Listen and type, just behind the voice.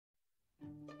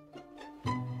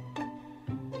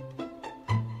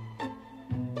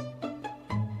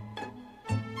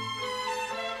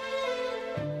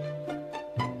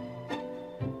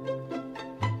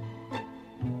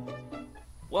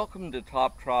Welcome to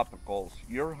Top Tropicals,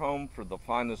 your home for the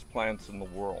finest plants in the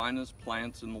world. Finest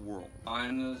plants in the world.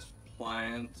 Finest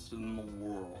plants in the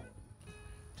world.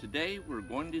 Today we're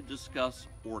going to discuss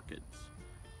orchids.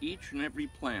 Each and every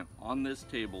plant on this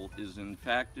table is in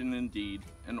fact and indeed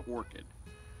an orchid.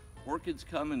 Orchids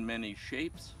come in many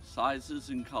shapes, sizes,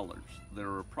 and colors. There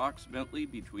are approximately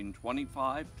between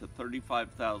 25 to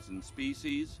 35,000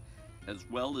 species, as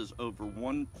well as over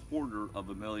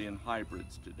 250,000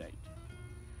 hybrids to date.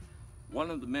 One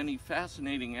of the many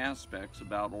fascinating aspects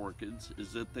about orchids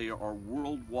is that they are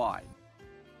worldwide.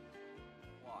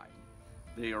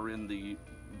 They are in the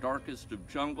darkest of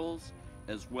jungles,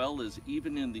 as well as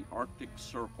even in the Arctic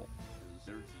Circle.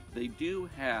 They do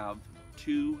have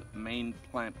two main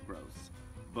plant growths,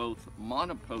 both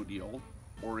monopodial,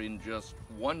 or in just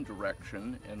one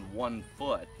direction and 1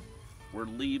 foot, where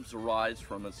leaves arise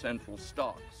from a central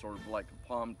stalk, sort of like a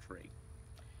palm tree,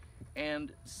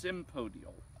 and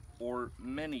sympodial, or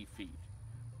many feet,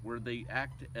 where they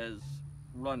act as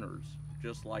runners,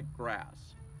 just like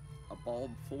grass. A bulb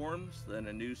forms, then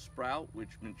a new sprout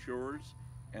which matures,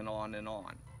 and on and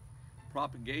on.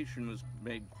 Propagation is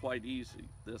made quite easy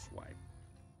this way.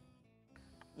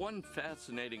 One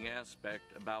fascinating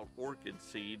aspect about orchid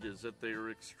seed is that they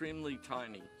are extremely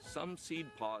tiny. Some seed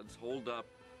pods hold up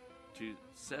to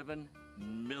 7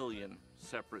 million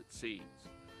separate seeds.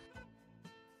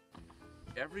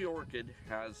 Every orchid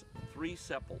has 3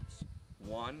 sepals,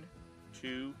 1,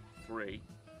 2, 3,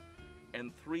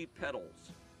 and 3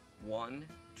 petals, 1,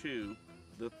 2,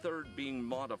 the third being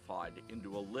modified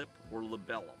into a lip or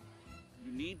labellum.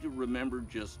 You need to remember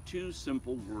just 2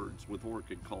 simple words with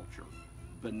orchid culture: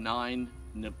 benign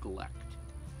neglect.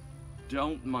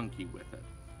 Don't monkey with it.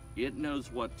 It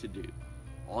knows what to do.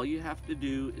 All you have to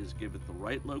do is give it the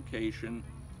right location,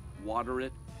 water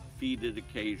it, feed it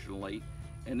occasionally,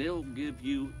 and it'll give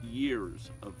you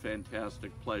years of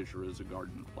fantastic pleasure as a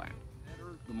garden plant.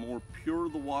 The more pure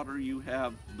the water you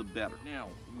have, the better. Now,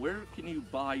 where can you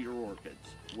buy your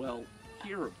orchids? Well,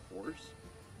 here, of course.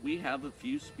 We have a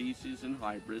few species and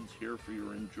hybrids here for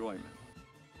your enjoyment.